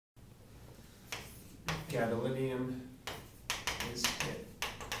gadolinium is hit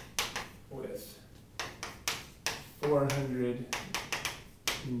with 400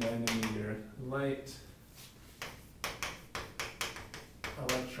 nanometer light.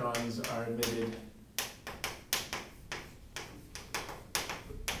 Electrons are emitted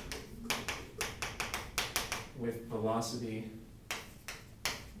with velocity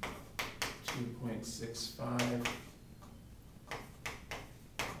 2.65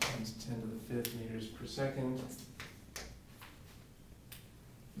 times 10 to the 5th meters per second.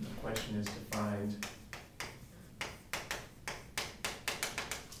 And the question is to find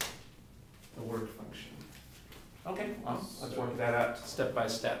the work function. Okay, well, let's work that out step by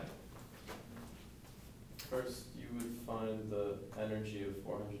step. First, you would find the energy of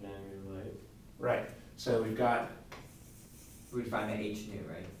 400 nanometer light. Right. So we've got. We'd find the h nu,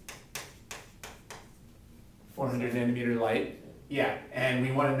 right? 400 nanometer light. Yeah, and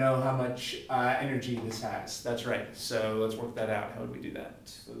we want to know how much energy this has. That's right. So let's work that out. How would we do that?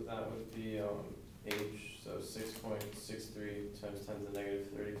 So that would be h, so 6.63 times 10 to the negative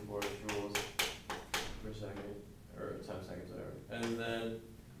 34 joules per second, or times seconds, whatever. And then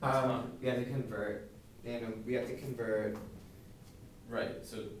we have to convert. We have to convert. Right.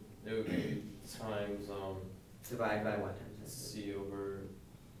 So it would be times Divide by 1 times c over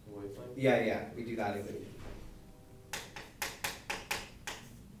the wavelength. Yeah, we do that equation.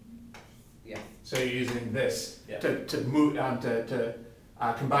 Yeah. So you're using this Yeah. to move to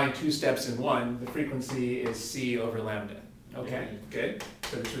combine two steps in one. The frequency is c over lambda. Okay, good.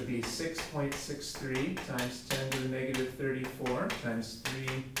 So this would be 6.63 times 10 to the negative 34 times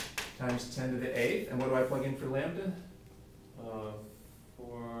 3 times 10 to the 8th. And what do I plug in for lambda?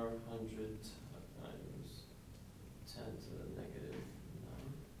 400 times 10 to the negative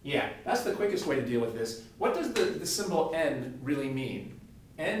 9. Yeah, that's the quickest way to deal with this. What does the symbol n really mean?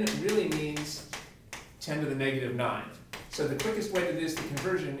 N really means 10 to the negative 9. So the quickest way to do this, the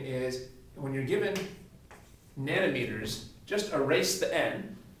conversion, is when you're given nanometers, just erase the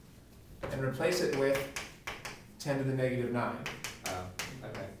n and replace it with 10 to the negative 9. Oh,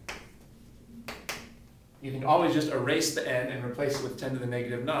 okay. You can always just erase the n and replace it with 10 to the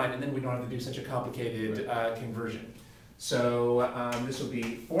negative 9, and then we don't have to do such a complicated conversion. So this will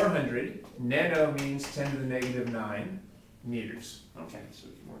be 400. Nano means 10 to the negative 9 meters. Okay, so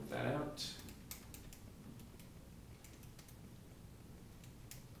we can work that out.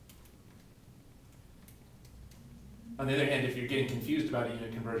 On the other hand, if you're getting confused about a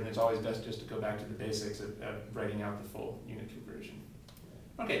unit conversion, it's always best just to go back to the basics of writing out the full unit conversion.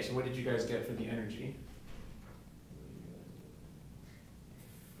 Okay, so what did you guys get for the energy?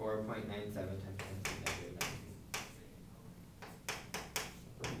 4.97 times 10 to the negative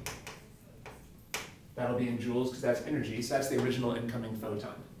 9. That'll be in joules because that's energy, so that's the original incoming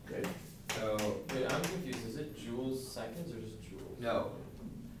photon. Good. So, Wait, I'm confused. Is it joules seconds or just joules? no.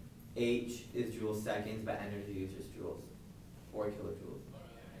 H is joules seconds, but energy is just joules. Or kilojoules.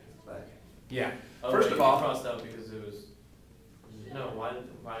 But Yeah. Oh, First wait, of you all, crossed out because it was. No, why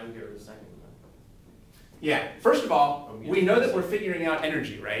did we get rid of second then? yeah. First of all, we know that we're figuring out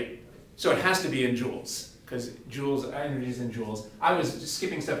energy, right? So it has to be in joules because joules, energy is in joules. I was just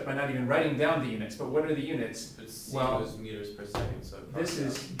skipping steps by not even writing down the units. But what are the units? But C Well, was meters per second, so. it This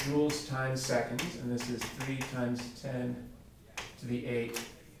crossed is joules times seconds, and this is 3 times 10 to the 8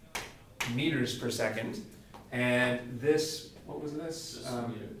 meters per second. And this, what was out. this? Just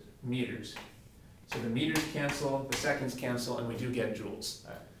meters. Meters. So the meters cancel, the seconds cancel, and we do get joules.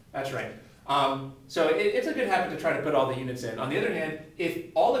 Alright. That's right. So it's a good habit to try to put all the units in. On the other hand, if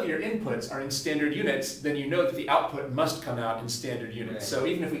all of your inputs are in standard units, then you know that the output must come out in standard units. Right. So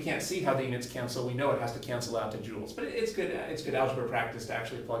even if we can't see how the units cancel, we know it has to cancel out to joules. But it's good algebra practice to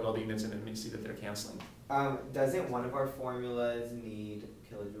actually plug all the units in and see that they're canceling. doesn't one of our formulas need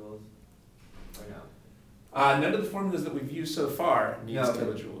kilojoules? Or no? None of the formulas that we've used so far needs No, but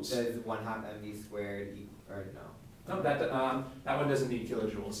kilojoules. Does 1/2 mv squared or no? No, that one doesn't need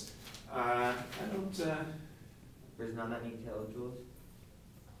kilojoules. I don't. There's none that need kilojoules?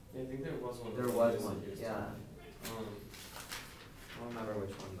 Yeah, I think there was one. There was one, yeah. I don't remember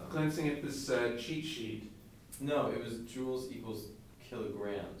which one though. Glancing at this cheat sheet. No, it was joules equals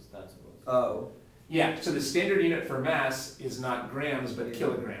kilograms. That's what it was. Oh, Yeah, so the standard unit for mass is not grams, but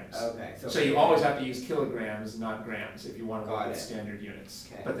kilograms. okay. So you always have to use kilograms, not grams, if you want to work Got with it. standard units.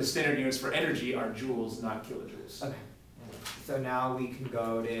 Okay. But the standard units for energy are joules, not kilojoules. Okay. So now we can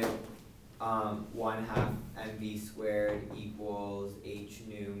go to 1/2 mv squared equals h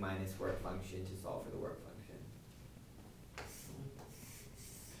nu minus work function to solve for the work function.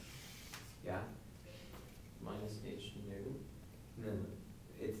 Yeah? Minus h nu. No,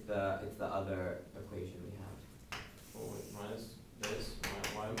 it's the other equation. equation we have. Oh, wait, minus this,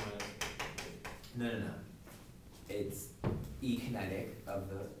 y minus. No. It's E kinetic of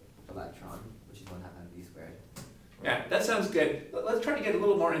the electron, which is 1/2 mv squared. Yeah, that sounds good. Let's try to get a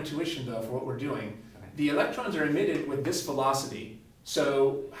little more intuition though for what we're doing. Okay. The electrons are emitted with this velocity,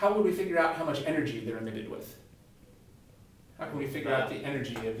 so how would we figure out how much energy they're emitted with? How can we figure out the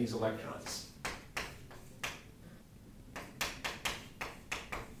energy of these electrons?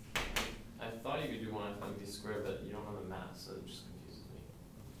 I thought you could do 1/2 mv squared, but you don't have the mass, so it just confuses me.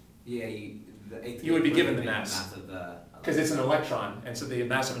 Yeah, You would be given the the mass. of the Because it's an electron, and so the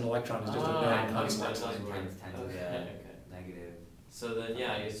mass of an electron is just a known that constant. does work. times 10 to the Okay. negative. So then,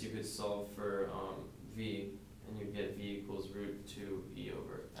 yeah, I guess you could solve for v, and you'd get v equals root 2 e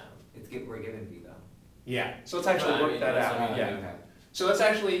over m. We're given v though. Yeah, so let's actually Well, I work mean, that that's what I out. mean. Yeah. Okay. So let's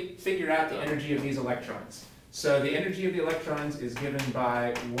actually figure out the energy of these electrons. So the energy of the electrons is given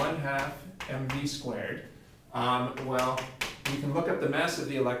by 1/2 mv squared. Well, we can look up the mass of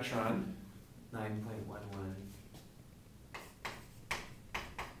the electron. 9.11.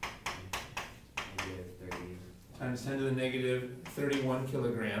 Negative 30. Times 10 to the negative 31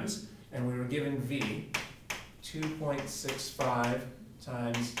 kilograms, and we were given V, 2.65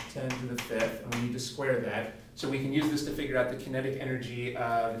 times 10 to the 5th, and we need to square that. So we can use this to figure out the kinetic energy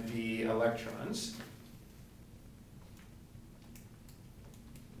of the electrons.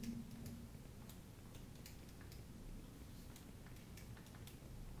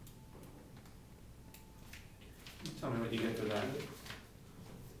 Tell me what you get for that.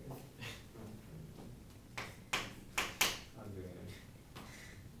 I'm doing it.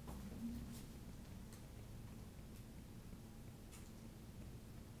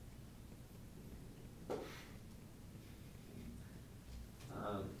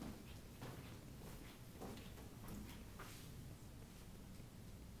 Um,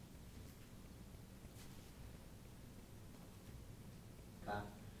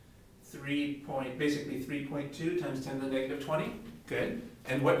 3.2 times 10 to the negative 20. Good.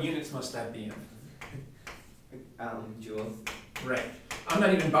 And what units must that be in? joules. Right. I'm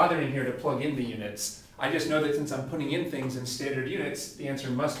not even bothering here to plug in the units. I just know that since I'm putting in things in standard units, the answer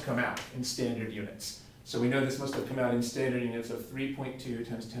must come out in standard units. So we know this must have come out in standard units of 3.2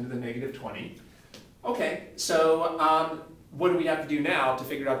 times 10 to the negative 20. Okay, so what do we have to do now to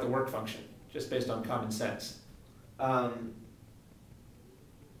figure out the work function, just based on common sense?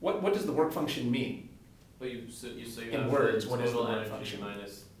 What does the work function mean? Well, you In have words, the what is the total work energy function?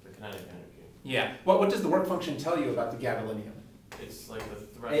 minus the kinetic energy. Yeah. What does the work function tell you about the gadolinium? It's like the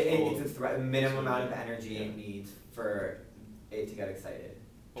threshold. It's a minimum amount of energy it needs for it to get excited.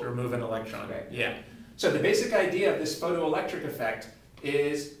 To remove an electron. Right. Yeah. So the basic idea of this photoelectric effect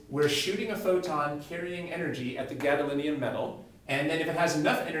is we're shooting a photon carrying energy at the gadolinium metal, and then if it has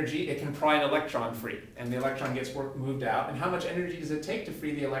enough energy, it can pry an electron free, and the electron gets moved out. And how much energy does it take to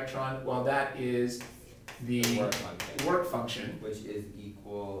free the electron? Well, that is the work function. Which is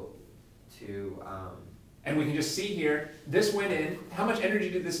equal to And we can just see here, this went in. How much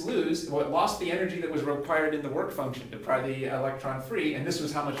energy did this lose? Well, it lost the energy that was required in the work function to pry the electron free, and this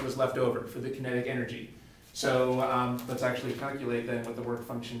was how much was left over for the kinetic energy. So let's actually calculate then what the work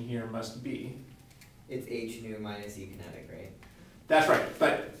function here must be. it's h nu minus E kinetic, right? That's right,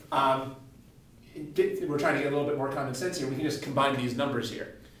 but we're trying to get a little bit more common sense here. We can just combine these numbers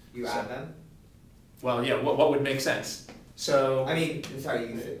here. You So- add them? Well, yeah, what would make sense? So, I mean,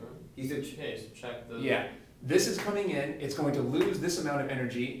 sorry, you said Okay, so check the. yeah, this is coming in, it's going to lose this amount of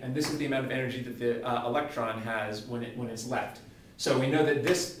energy, and this is the amount of energy that the electron has when it's left. So we know that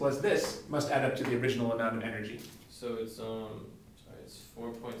this plus this must add up to the original amount of energy. So it's it's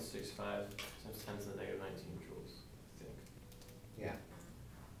 4.65 times 10 to the negative 19 joules, I think. Yeah.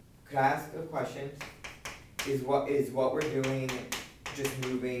 Could I ask a question? Is what we're doing just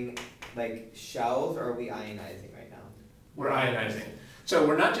moving like shells, or are we ionizing right now? We're ionizing. So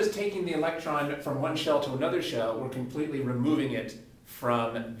we're not just taking the electron from one shell to another shell, we're completely removing it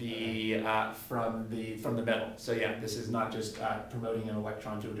from the metal. So yeah, this is not just promoting an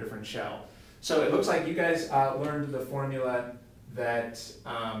electron to a different shell. So it looks like you guys learned the formula that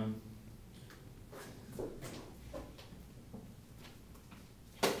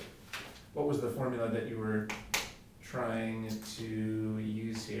what was the formula that you were trying to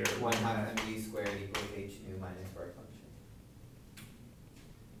use here? 1/2 mv squared equals h nu minus work function.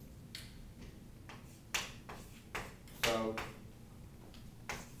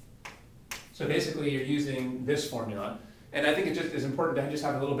 So basically you're using this formula, and I think it just is important to just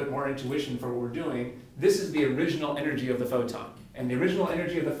have a little bit more intuition for what we're doing. This is the original energy of the photon, and the original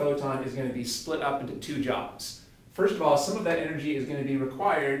energy of the photon is going to be split up into two jobs. First of all, some of that energy is going to be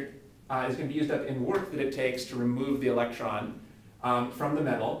required is going to be used up in work that it takes to remove the electron from the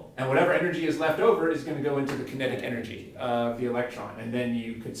metal, and whatever energy is left over is going to go into the kinetic energy of the electron, and then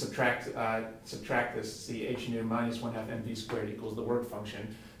you could subtract this, see h nu minus 1/2 mv squared equals the work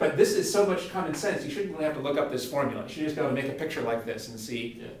function. But this is so much common sense, you shouldn't really have to look up this formula. You should just be able to make a picture like this and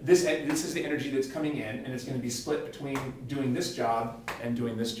see this is the energy that's coming in, and it's going to be split between doing this job and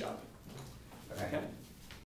doing this job. Okay. Okay?